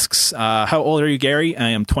 Rain asks, how old are you, Gary? I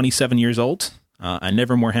am 27 years old. I'm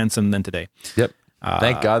never more handsome than today. Yep.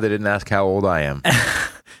 Thank God they didn't ask how old I am.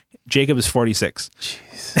 Jacob is 46.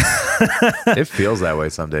 Jeez. It feels that way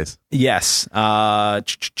some days. Yes. IZYED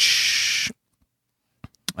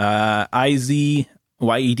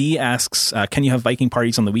asks, can you have Viking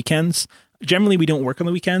parties on the weekends? Generally, we don't work on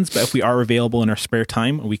the weekends, but if we are available in our spare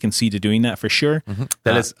time, we can see to doing that for sure. Mm-hmm.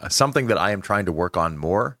 That is something that I am trying to work on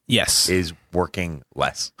more. Yes. Is working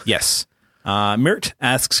less. Yes. Mert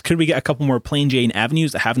asks, could we get a couple more plain Jane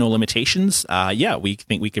avenues that have no limitations? Yeah, we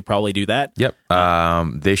think we could probably do that. Yep.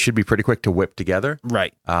 They should be pretty quick to whip together.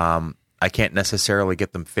 Right. I can't necessarily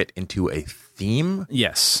get them fit into a theme.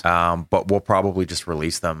 Yes. But we'll probably just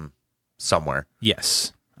release them somewhere.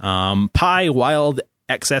 Yes. Pi Wild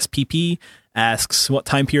XSPP asks, what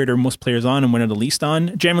time period are most players on and when are the least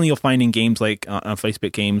on? Generally, you'll find in games like on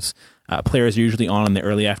Facebook games, players are usually on in the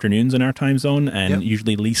early afternoons in our time zone and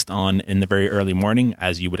usually least on in the very early morning,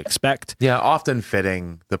 as you would expect. Yeah, often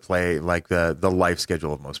fitting the play, like the life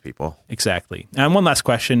schedule of most people. Exactly. And one last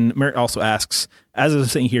question. Mert also asks, as I'm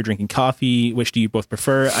sitting here drinking coffee, which do you both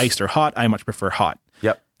prefer, iced or hot? I much prefer hot.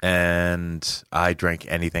 Yep. And I drink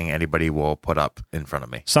anything anybody will put up in front of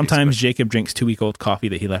me. Sometimes Jacob drinks 2-week-old coffee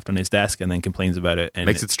that he left on his desk and then complains about it. And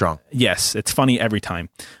makes it strong. Yes, it's funny every time.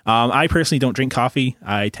 I personally don't drink coffee.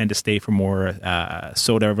 I tend to stay for more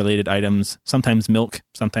soda-related items, sometimes milk,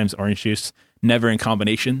 sometimes orange juice, never in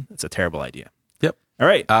combination. It's a terrible idea. Yep. All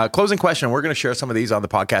right. Closing question. We're going to share some of these on the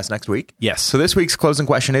podcast next week. Yes. So this week's closing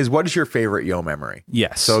question is, what is your favorite Yo memory?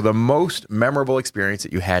 Yes. So the most memorable experience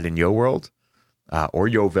that you had in Yo World, or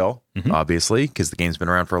Yoville, obviously, because the game's been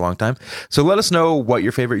around for a long time. So let us know what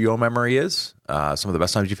your favorite Yo memory is, some of the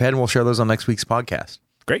best times you've had, and we'll share those on next week's podcast.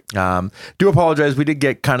 Great. Do apologize. We did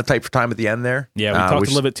get kind of tight for time at the end there. Yeah, we talked a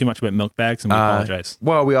little bit too much about milk bags, and we apologize.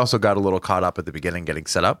 Well, we also got a little caught up at the beginning getting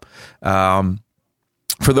set up.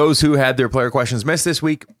 For those who had their player questions missed this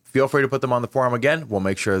week, feel free to put them on the forum again. We'll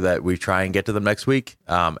make sure that we try and get to them next week.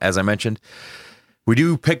 As I mentioned, we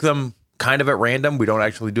do pick them kind of at random. We don't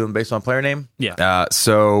actually do them based on player name. Yeah.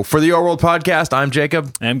 So for the Your World podcast, I'm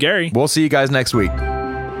Jacob. I'm Gary. We'll see you guys next week.